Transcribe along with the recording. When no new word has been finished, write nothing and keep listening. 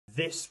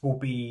This will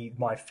be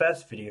my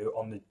first video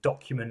on the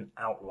document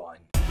outline.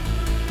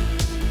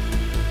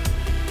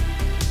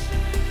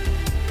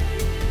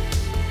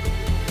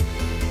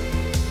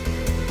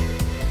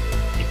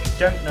 If you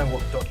don't know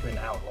what document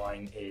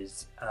outline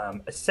is,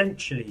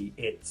 essentially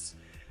it's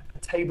a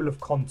table of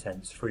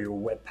contents for your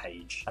web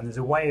page, and there's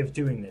a way of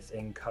doing this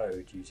in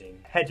code using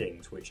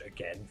headings, which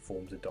again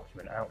forms a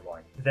document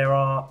outline. There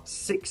are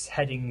 6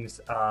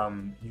 headings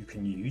you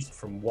can use,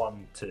 from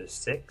 1 to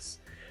 6.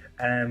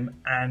 And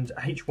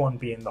H1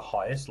 being the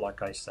highest,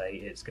 like I say,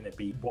 it's going to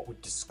be what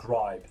would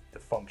describe the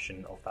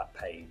function of that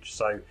page.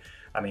 So,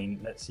 I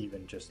mean, let's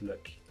even just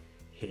look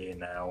here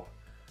now.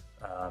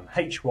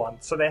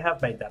 H1, so they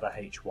have made that a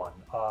H1.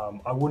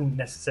 I wouldn't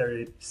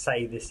necessarily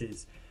say this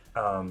is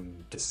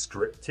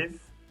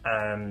descriptive,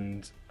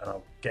 and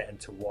I'll get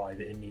into why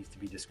that it needs to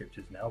be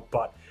descriptive now,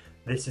 but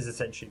this is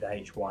essentially the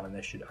H1, and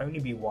there should only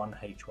be one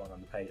H1 on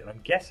the page, and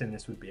I'm guessing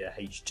this would be a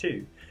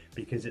H2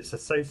 because it's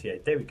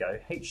associated. There we go,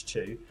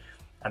 H2,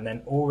 and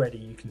then already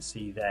you can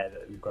see there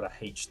that we've got a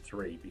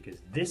H3 because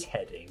this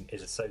heading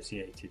is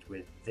associated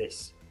with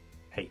this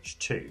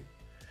H2.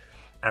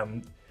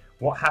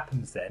 What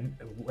happens then,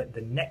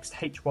 the next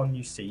H1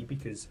 you see,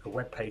 because a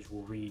web page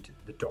will read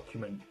the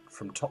document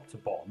from top to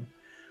bottom,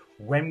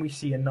 when we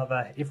see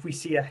another, if we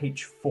see a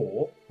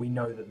H4, we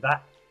know that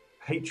that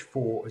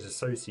H4 is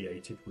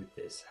associated with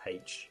this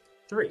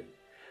H3.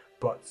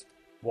 But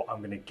what I'm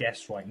going to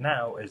guess right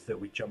now is that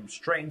we jump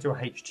straight into a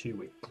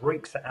H2, it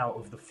breaks it out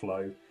of the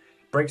flow,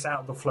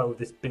 of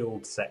this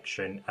build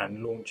section,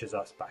 and launches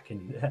us back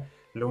into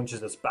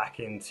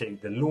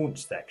the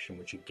launch section,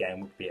 which again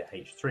would be a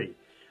H3.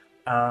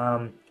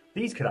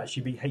 These could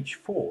actually be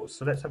H4s,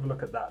 so let's have a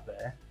look at that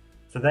there.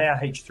 So they are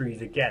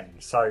H3s again.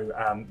 So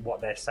what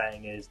they're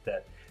saying is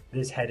that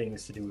this heading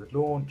is to do with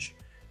launch,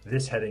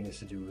 this heading is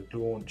to do with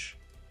launch,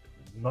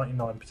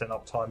 99%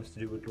 uptime is to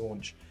do with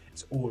launch.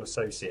 It's all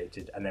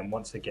associated, and then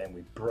once again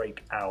we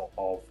break out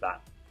of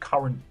that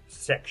current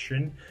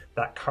section,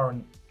 that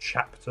current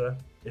chapter,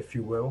 if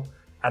you will,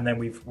 and then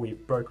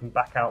we've broken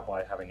back out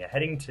by having a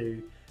heading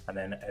 2 and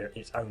then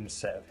its own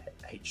set of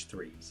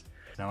H3s.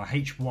 Now a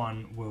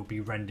H1 will be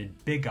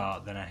rendered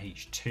bigger than a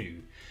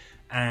H2,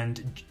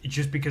 and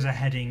just because a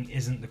heading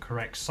isn't the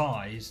correct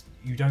size,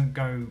 you don't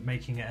go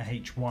making it a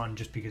H1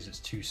 just because it's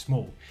too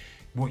small.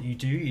 What you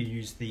do, you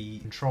use the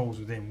controls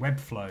within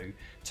Webflow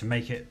to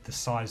make it the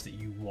size that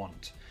you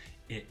want.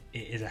 It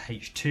is a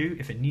H2.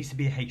 If it needs to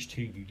be a H2,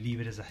 you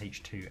leave it as a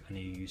H2, and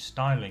you use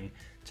styling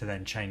to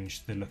then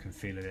change the look and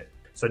feel of it.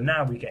 So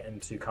now we get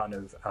into kind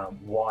of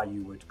why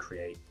you need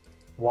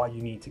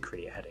to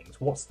create headings.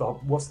 What's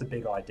the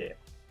big idea?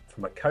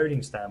 From a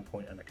coding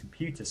standpoint and a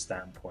computer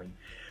standpoint,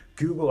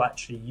 Google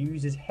actually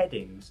uses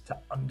headings to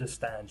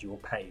understand your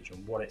page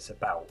and what it's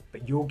about,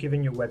 but you're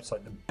giving your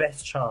website the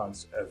best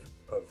chance of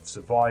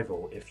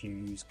survival if you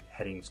use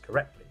headings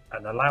correctly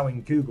and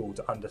allowing Google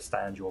to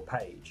understand your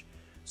page.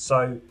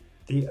 So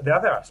the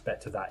other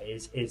aspect of that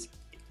is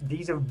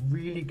these are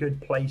really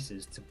good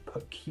places to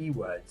put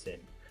keywords in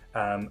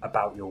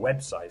about your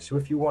website. So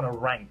if you want to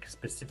rank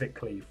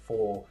specifically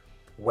for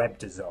web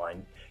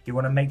design, you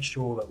want to make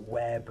sure that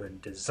web and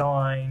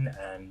design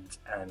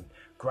and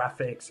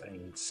graphics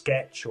and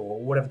sketch or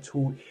whatever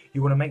tool,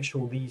 you want to make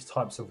sure these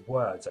types of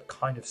words are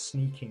kind of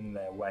sneaking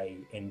their way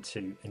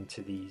into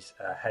these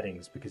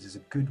headings, because it's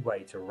a good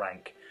way to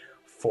rank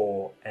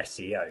for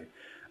SEO,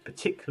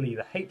 particularly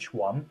the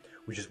H1,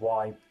 which is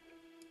why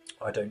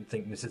I don't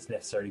think this is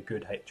necessarily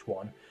good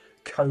H1.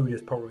 Code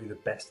is probably the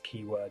best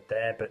keyword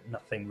there, but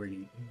nothing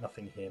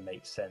here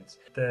makes sense.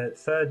 The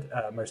third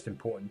most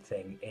important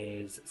thing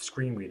is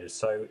screen readers.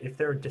 So if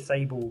there are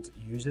disabled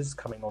users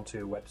coming onto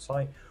your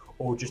website,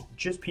 or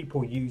just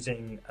people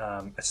using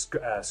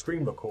a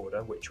screen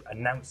recorder which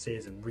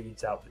announces and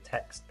reads out the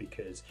text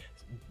because,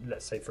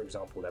 let's say for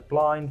example, they're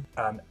blind,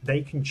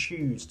 they can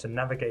choose to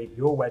navigate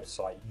your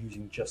website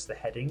using just the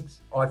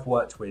headings. I've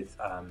worked with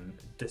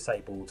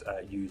disabled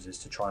users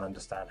to try and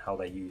understand how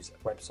they use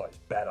websites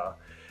better,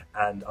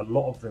 and a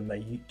lot of them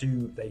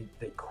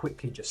they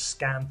quickly just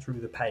scan through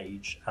the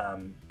page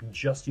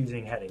just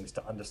using headings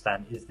to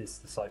understand, is this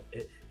the site,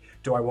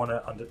 do I want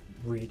to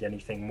read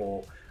anything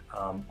more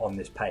on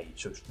this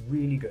page. So it's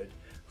really good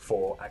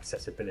for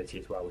accessibility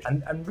as well,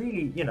 and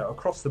really, you know,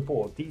 across the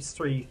board, these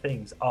 3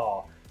 things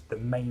are the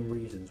main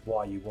reasons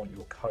why you want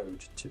your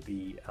code to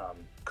be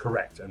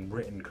correct and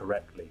written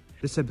correctly.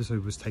 This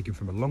episode was taken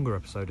from a longer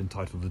episode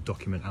entitled The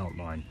Document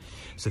Outline.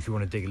 So if you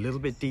want to dig a little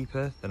bit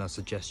deeper, then I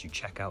suggest you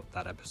check out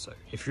that episode.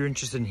 If you're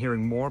interested in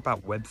hearing more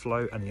about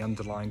Webflow and the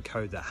underlying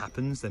code that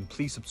happens, then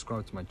please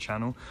subscribe to my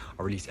channel.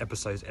 I release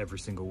episodes every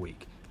single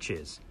week.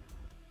 Cheers.